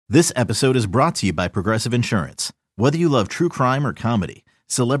This episode is brought to you by Progressive Insurance. Whether you love true crime or comedy,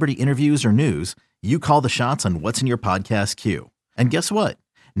 celebrity interviews or news, you call the shots on what's in your podcast queue. And guess what?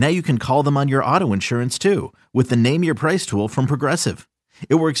 Now you can call them on your auto insurance too with the Name Your Price tool from Progressive.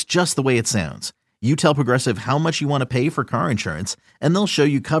 It works just the way it sounds. You tell Progressive how much you want to pay for car insurance, and they'll show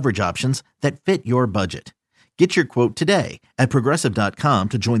you coverage options that fit your budget. Get your quote today at Progressive.com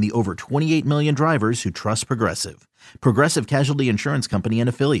to join the over 28 million drivers who trust Progressive. Progressive Casualty Insurance Company and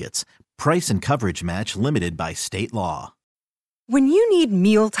Affiliates. Price and coverage match limited by state law. When you need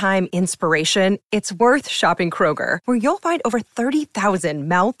mealtime inspiration, it's worth shopping Kroger, where you'll find over 30,000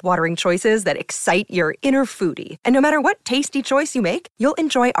 mouth-watering choices that excite your inner foodie. And no matter what tasty choice you make, you'll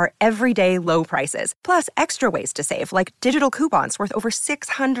enjoy our everyday low prices, plus extra ways to save, like digital coupons worth over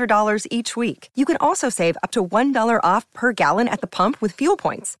 $600 each week. You can also save up to $1 off per gallon at the pump with fuel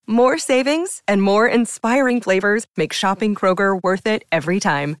points. More savings and more inspiring flavors make shopping Kroger worth it every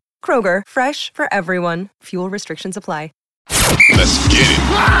time. Kroger, fresh for everyone. Fuel restrictions apply. Let's get it.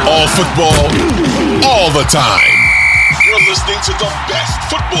 All football, all the time. You're listening to the best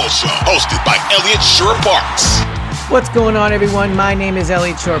football show, hosted by Elliot Shore-Parks. What's going on, everyone? My name is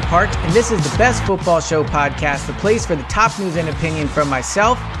Elliot Shore-Parks, and this is the Best Football Show podcast, the place for the top news and opinion from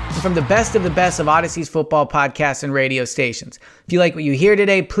myself and from the best of Odyssey's football podcasts and radio stations. If you like what you hear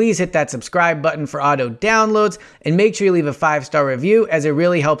today, please hit that subscribe button for auto downloads and make sure you leave a 5-star review, as it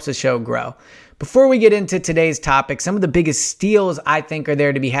really helps the show grow. Before we get into today's topic, some of the biggest steals I think are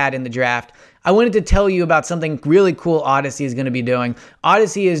there to be had in the draft, I wanted to tell you about something really cool Odyssey is going to be doing.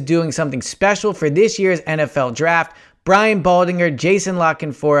 Odyssey is doing something special for this year's NFL draft. Brian Baldinger, Jason La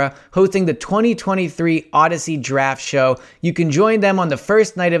Canfora, hosting the 2023 Odyssey Draft Show. You can join them on the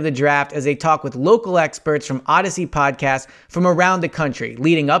first night of the draft as they talk with local experts from Odyssey podcasts from around the country.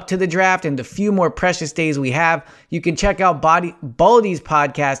 Leading up to the draft and the few more precious days we have, you can check out Baldy's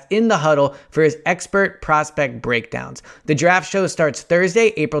podcast, In the Huddle, for his expert prospect breakdowns. The draft show starts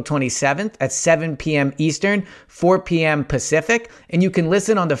Thursday, April 27th at 7 p.m. Eastern, 4 p.m. Pacific, and you can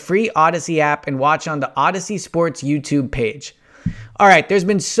listen on the free Odyssey app and watch on the Odyssey Sports YouTube page. All right, there's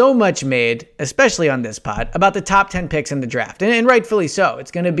been so much made, especially on this pod, about the top 10 picks in the draft, and rightfully so.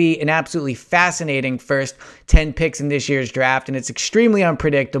 It's going to be an absolutely fascinating first 10 picks in this year's draft, and it's extremely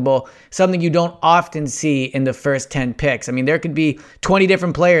unpredictable, something you don't often see in the first 10 picks. I mean, there could be 20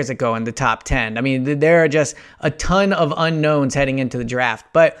 different players that go in the top 10. I mean, there are just a ton of unknowns heading into the draft,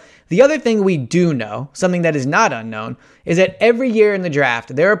 but the other thing we do know, something that is not unknown, is that every year in the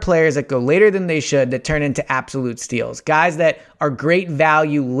draft, there are players that go later than they should that turn into absolute steals. Guys that are great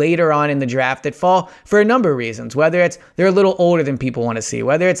value later on in the draft that fall for a number of reasons, whether it's they're a little older than people want to see,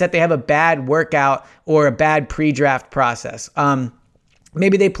 whether it's that they have a bad workout or a bad pre-draft process.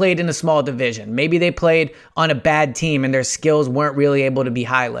 Maybe they played in a small division. Maybe they played on a bad team and their skills weren't really able to be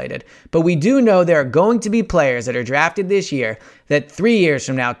highlighted. But we do know there are going to be players that are drafted this year that 3 years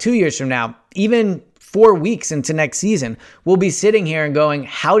from now, 2 years from now, even 4 weeks into next season, we'll be sitting here and going,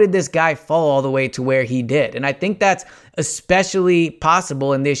 how did this guy fall all the way to where he did? And I think that's especially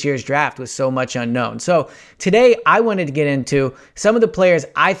possible in this year's draft with so much unknown. So today I wanted to get into some of the players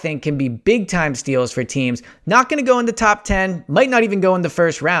I think can be big time steals for teams. Not going to go in the top 10, might not even go in the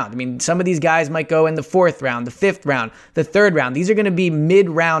first round. I mean, some of these guys might go in the 4th round, the 5th round, the 3rd round. These are going to be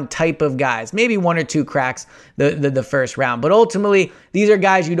mid-round type of guys. Maybe 1 or 2 cracks the first round. But ultimately, these are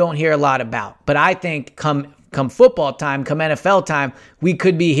guys you don't hear a lot about. But I think come football time, come NFL time, we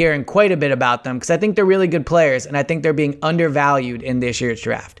could be hearing quite a bit about them because I think they're really good players and I think they're being undervalued in this year's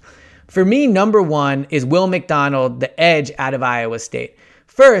draft. For me, number 1 is Will McDonald, the edge out of Iowa State.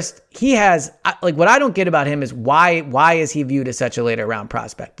 First, he has, like, what I don't get about him is why is he viewed as such a later round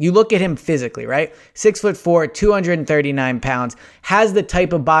prospect? You look at him physically, right? 6'4", 239 pounds, has the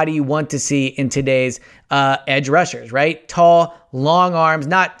type of body you want to see in today's edge rushers, right? Tall, long arms,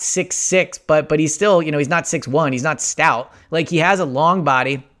 not 6'6", but he's still, he's not 6'1", he's not stout. Like, he has a long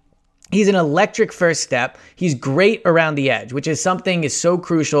body. He's an electric first step. He's great around the edge, which is something is so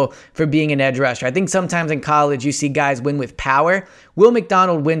crucial for being an edge rusher. I think sometimes in college you see guys win with power. Will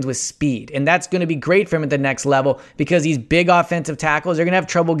McDonald wins with speed, and that's going to be great for him at the next level because these big offensive tackles are going to have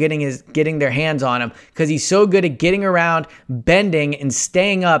trouble getting their hands on him because he's so good at getting around, bending, and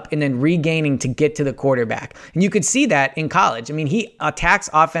staying up and then regaining to get to the quarterback. And you could see that in college. I mean, he attacks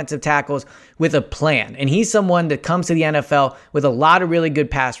offensive tackles with a plan, and he's someone that comes to the NFL with a lot of really good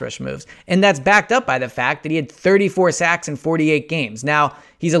pass rush moves, and that's backed up by the fact that he had 34 sacks in 48 games. Now,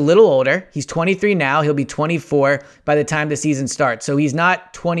 He's a little older. He's 23 now. He'll be 24 by the time the season starts. So he's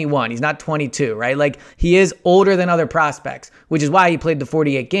not 21. He's not 22, right? Like, he is older than other prospects, which is why he played the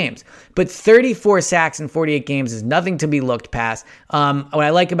 48 games. But 34 sacks in 48 games is nothing to be looked past. What I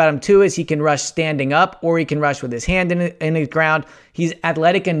like about him too is he can rush standing up, or he can rush with his hand in the ground. He's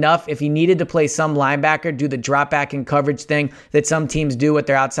athletic enough if he needed to play some linebacker, do the drop back and coverage thing that some teams do with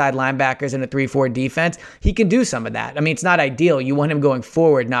their outside linebackers in a 3-4 defense. He can do some of that. I mean, it's not ideal. You want him going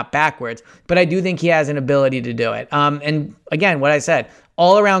forward, not backwards. But I do think he has an ability to do it. And again, what I said,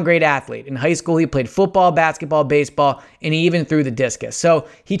 all-around great athlete. In high school, he played football, basketball, baseball, and he even threw the discus. So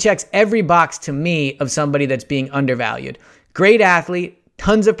he checks every box to me of somebody that's being undervalued. Great athlete,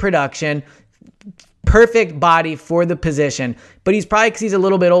 tons of production, perfect body for the position, but he's probably, because he's a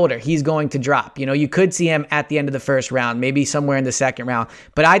little bit older, he's going to drop. You know, you could see him at the end of the first round, maybe somewhere in the second round,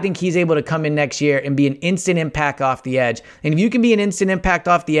 but I think he's able to come in next year and be an instant impact off the edge. And if you can be an instant impact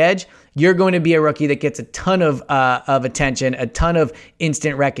off the edge, you're going to be a rookie that gets a ton of attention, a ton of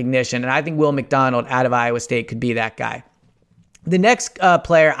instant recognition. And I think Will McDonald out of Iowa State could be that guy. The next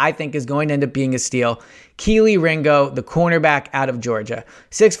player I think is going to end up being a steal, Kelee Ringo, the cornerback out of Georgia.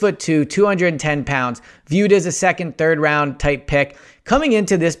 6'2", 210 pounds, viewed as a second, third round type pick. Coming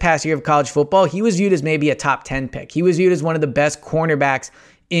into this past year of college football, he was viewed as maybe a top 10 pick. He was viewed as one of the best cornerbacks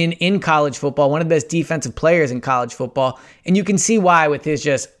in college football, one of the best defensive players in college football. And you can see why with his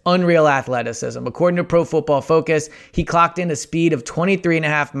just unreal athleticism. According to Pro Football Focus, he clocked in a speed of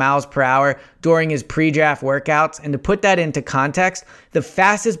 23.5 miles per hour during his pre-draft workouts. And to put that into context, the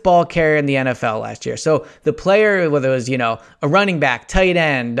fastest ball carrier in the NFL last year. So the player, whether it was, a running back, tight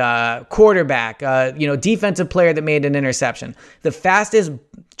end, quarterback, defensive player that made an interception, the fastest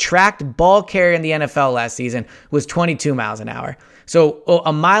tracked ball carrier in the NFL last season was 22 miles an hour. So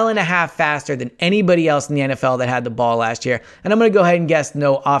a mile and a half faster than anybody else in the NFL that had the ball last year. And I'm going to go ahead and guess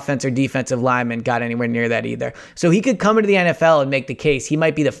no offense or defensive lineman got anywhere near that either. So he could come into the NFL and make the case. He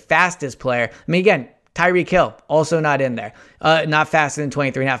might be the fastest player. I mean, again, Tyreek Hill, also not in there. Not faster than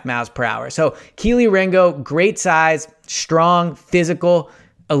 23.5 miles per hour. So Kelee Ringo, great size, strong, physical,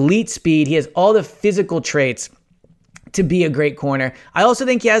 elite speed. He has all the physical traits to be a great corner. I also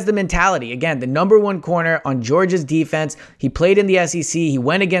think he has the mentality. Again, the number one corner on Georgia's defense. He played in the SEC. He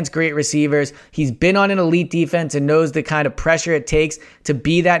went against great receivers. He's been on an elite defense and knows the kind of pressure it takes to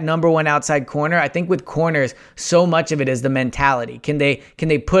be that number one outside corner. I think with corners, so much of it is the mentality. Can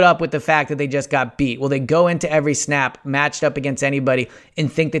they put up with the fact that they just got beat? Will they go into every snap matched up against anybody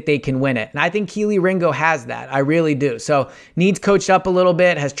and think that they can win it? And I think Kelee Ringo has that. I really do. So needs coached up a little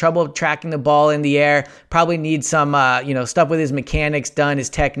bit, has trouble tracking the ball in the air, probably needs some stuff with his mechanics done, his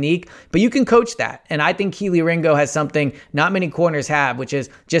technique, but you can coach that. And I think Kelee Ringo has something not many corners have, which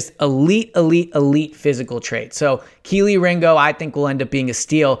is just elite physical traits. So Kelee Ringo, I think, will end up being a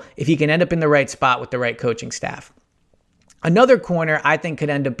steal if he can end up in the right spot with the right coaching staff. Another corner I think could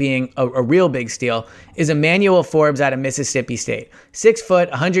end up being a real big steal is Emmanuel Forbes out of Mississippi State. 6 foot,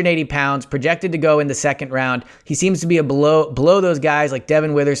 180 pounds, projected to go in the second round. He seems to be below those guys like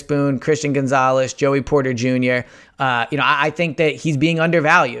Devin Witherspoon, Christian Gonzalez, Joey Porter Jr. I think that he's being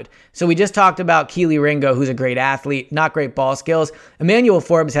undervalued. So we just talked about Kelee Ringo, who's a great athlete, not great ball skills. Emmanuel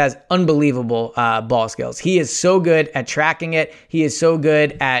Forbes has unbelievable ball skills. He is so good at tracking it. He is so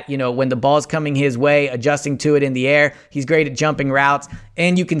good at, when the ball's coming his way, adjusting to it in the air. He's great at jumping routes.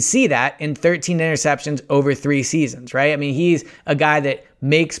 And you can see that in 13 interceptions over 3 seasons, right? I mean, he's a guy that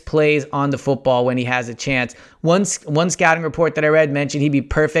makes plays on the football when he has a chance. One scouting report that I read mentioned he'd be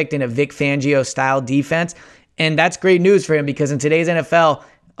perfect in a Vic Fangio style defense. And that's great news for him because in today's NFL,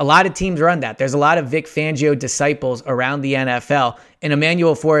 a lot of teams run that. There's a lot of Vic Fangio disciples around the NFL, and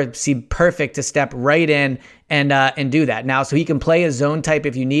Emmanuel Forbes seemed perfect to step right in and do that. Now, so he can play a zone type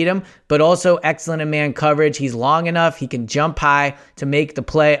if you need him, but also excellent in man coverage. He's long enough. He can jump high to make a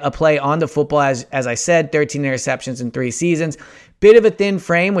play on the football. As I said, 13 interceptions in 3 seasons. Bit of a thin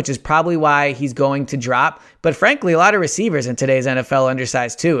frame, which is probably why he's going to drop. But frankly, a lot of receivers in today's NFL are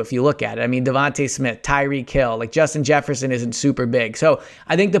undersized too, if you look at it. I mean, Devontae Smith, Tyreek Hill, like Justin Jefferson isn't super big. So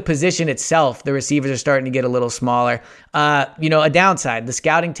I think the position itself, the receivers are starting to get a little smaller. A downside, the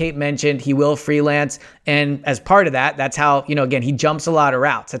scouting tape mentioned he will freelance. And as part of that, that's how, again, he jumps a lot of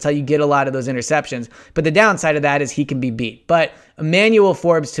routes. That's how you get a lot of those interceptions. But the downside of that is he can be beat. But Emmanuel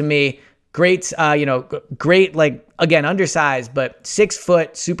Forbes, to me, great, like, again, undersized, but 6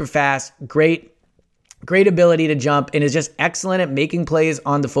 foot, super fast, great ability to jump, and is just excellent at making plays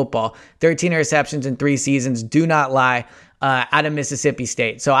on the football. 13 interceptions in 3 seasons, do not lie, out of Mississippi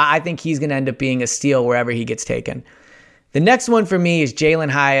State. So I think he's going to end up being a steal wherever he gets taken. The next one for me is Jalin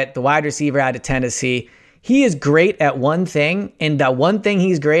Hyatt, the wide receiver out of Tennessee. He is great at one thing, and that one thing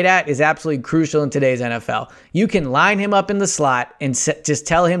he's great at is absolutely crucial in today's NFL. You can line him up in the slot and just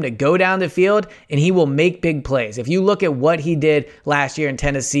tell him to go down the field, and he will make big plays. If you look at what he did last year in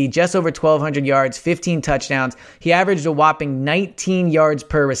Tennessee, just over 1,200 yards, 15 touchdowns. He averaged a whopping 19 yards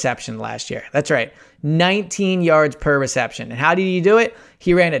per reception last year. That's right, 19 yards per reception. And how did he do it?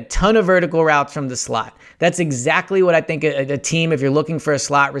 He ran a ton of vertical routes from the slot. That's exactly what I think a team, if you're looking for a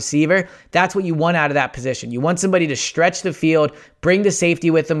slot receiver, that's what you want out of that position. You want somebody to stretch the field, bring the safety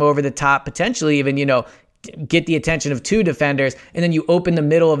with them over the top, potentially even, get the attention of two defenders, and then you open the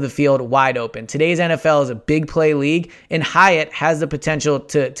middle of the field wide open. Today's NFL is a big play league, and Hyatt has the potential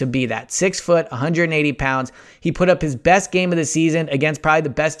to be that. 6 foot, 180 pounds. He put up his best game of the season against probably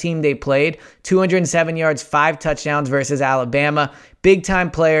the best team they played. 207 yards, 5 touchdowns versus Alabama. Big-time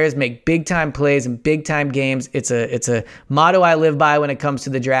players make big-time plays in big-time games. It's a motto I live by when it comes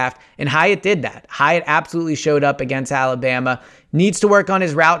to the draft, and Hyatt did that. Hyatt absolutely showed up against Alabama. Needs to work on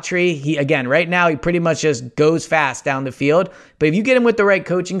his route tree. Right now, he pretty much just goes fast down the field. But if you get him with the right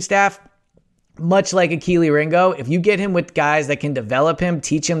coaching staff, much like Kelee Ringo, if you get him with guys that can develop him,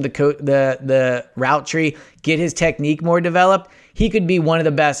 teach him the route tree, get his technique more developed, he could be one of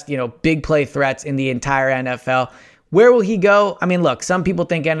the best, big play threats in the entire NFL. Where will he go? I mean, look, some people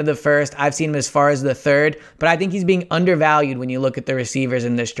think end of the first. I've seen him as far as the third, but I think he's being undervalued when you look at the receivers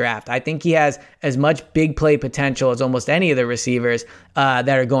in this draft. I think he has as much big play potential as almost any of the receivers that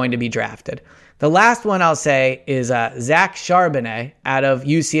are going to be drafted. The last one I'll say is Zach Charbonnet out of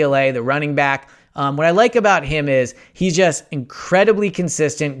UCLA, the running back. What I like about him is he's just incredibly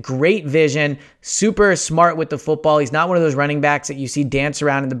consistent, great vision, super smart with the football. He's not one of those running backs that you see dance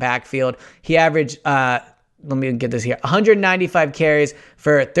around in the backfield. He averaged, let me get this here, 195 carries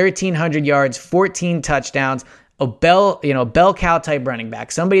for 1,300 yards, 14 touchdowns. A bell cow type running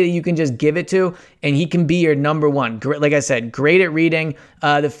back, somebody that you can just give it to and he can be your number one. Like I said, great at reading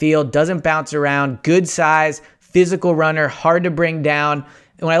the field, doesn't bounce around, good size, physical runner, hard to bring down.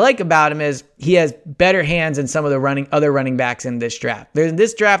 And what I like about him is he has better hands than some of the other running backs in this draft. In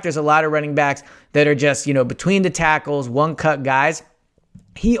this draft, there's a lot of running backs that are just, between the tackles, one-cut guys.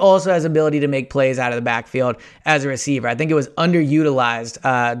 He also has ability to make plays out of the backfield as a receiver. I think it was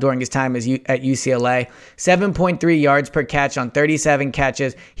underutilized during his time at UCLA. 7.3 yards per catch on 37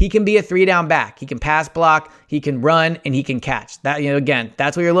 catches. He can be a 3-down back. He can pass block, he can run, and he can catch. That, again,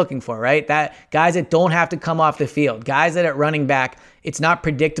 that's what you're looking for, right? That guys that don't have to come off the field. Guys that at running back, it's not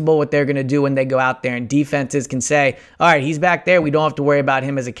predictable what they're going to do when they go out there, and defenses can say, all right, he's back there, we don't have to worry about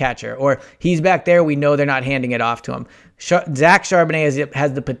him as a catcher, or he's back there, we know they're not handing it off to him. Zach Charbonnet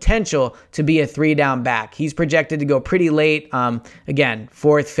has the potential to be a 3-down back. He's projected to go pretty late, again,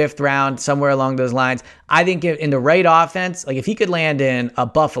 4th, 5th round, somewhere along those lines. I think in the right offense, like if he could land in a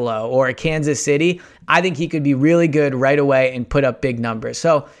Buffalo or a Kansas City, I think he could be really good right away and put up big numbers.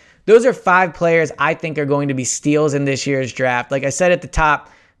 So those are 5 players I think are going to be steals in this year's draft. Like I said at the top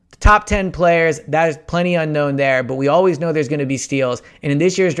 10 players, there's plenty unknown there, but we always know there's going to be steals. And in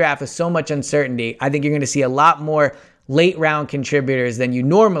this year's draft with so much uncertainty, I think you're going to see a lot more late round contributors than you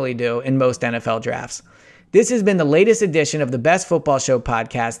normally do in most NFL drafts. This has been the latest edition of the Best Football Show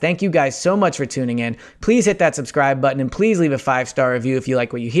podcast. Thank you guys so much for tuning in. Please hit that subscribe button and please leave a 5-star review if you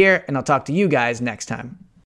like what you hear, and I'll talk to you guys next time.